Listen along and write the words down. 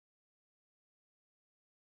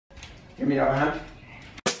Give me the other hand.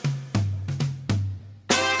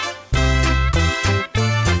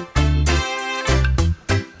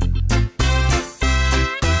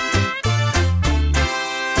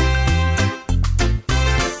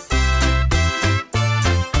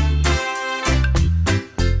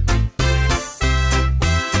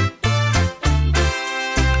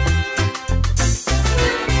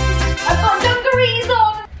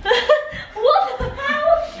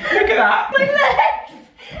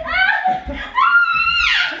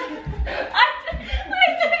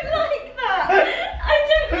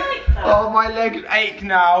 Oh, my legs ache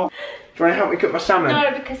now. Do you want to help me cook my salmon?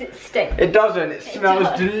 No, because it stinks. It doesn't. It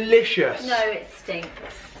smells delicious. No, it stinks.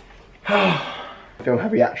 Film her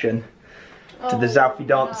reaction to the Zalfie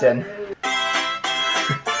dancing.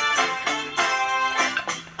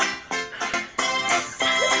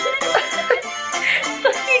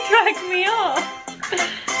 You dragged me off.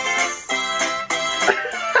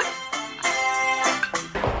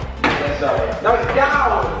 No, it's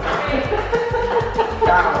down!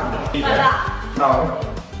 Down. Like that? No.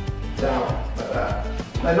 Down. Like that.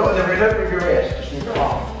 No, not as if don't move your wrist, just move your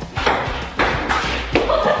arm.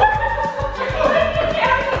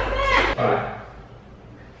 Alright.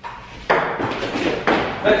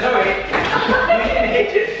 No, Zoe! You didn't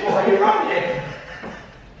hit it while you're running.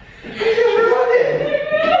 You're running.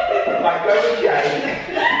 Right, go with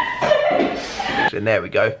Jay. And there we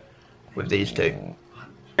go, with these two.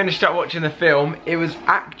 I'm gonna start watching the film. It was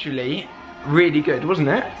actually really good, wasn't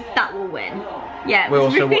it? That will win. Yeah, we're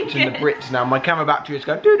also really watching good. the Brits now. My camera battery is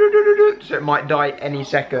going doo doo doo doo doo, so it might die any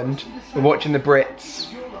second. We're watching the Brits.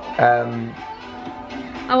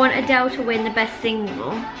 I want Adele to win the best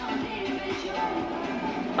single.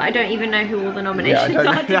 But I don't even know who all the nominations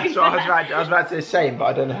are. That's what I was about to say same, but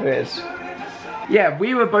I don't know who it is. Yeah,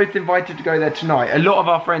 we were both invited to go there tonight. A lot of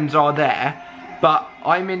our friends are there, but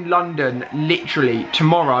I'm in London literally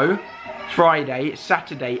tomorrow, Friday,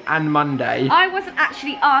 Saturday and Monday. I wasn't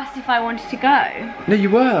actually asked if I wanted to go. No, you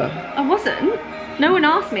were. I wasn't. No one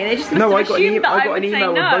asked me. They just must have assumed that I would say no. I got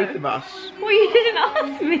an email with both of us. Well, you didn't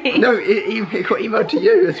ask me. No, it got emailed to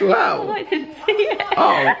you as well. Oh, I didn't see it.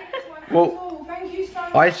 Oh, well,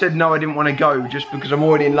 I said no, I didn't want to go just because I'm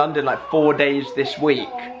already in London like 4 days this week.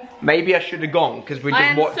 Maybe I should have gone because we're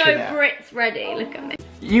just watching it. I am so Brits ready. Look at me.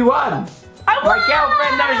 You won. My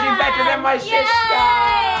girlfriend knows you better than my sister.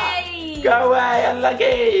 Yay! Go away,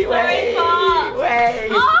 unlucky. Sorry, Way.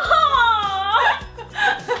 Oh!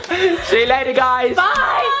 See you later, guys.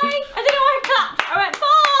 Bye.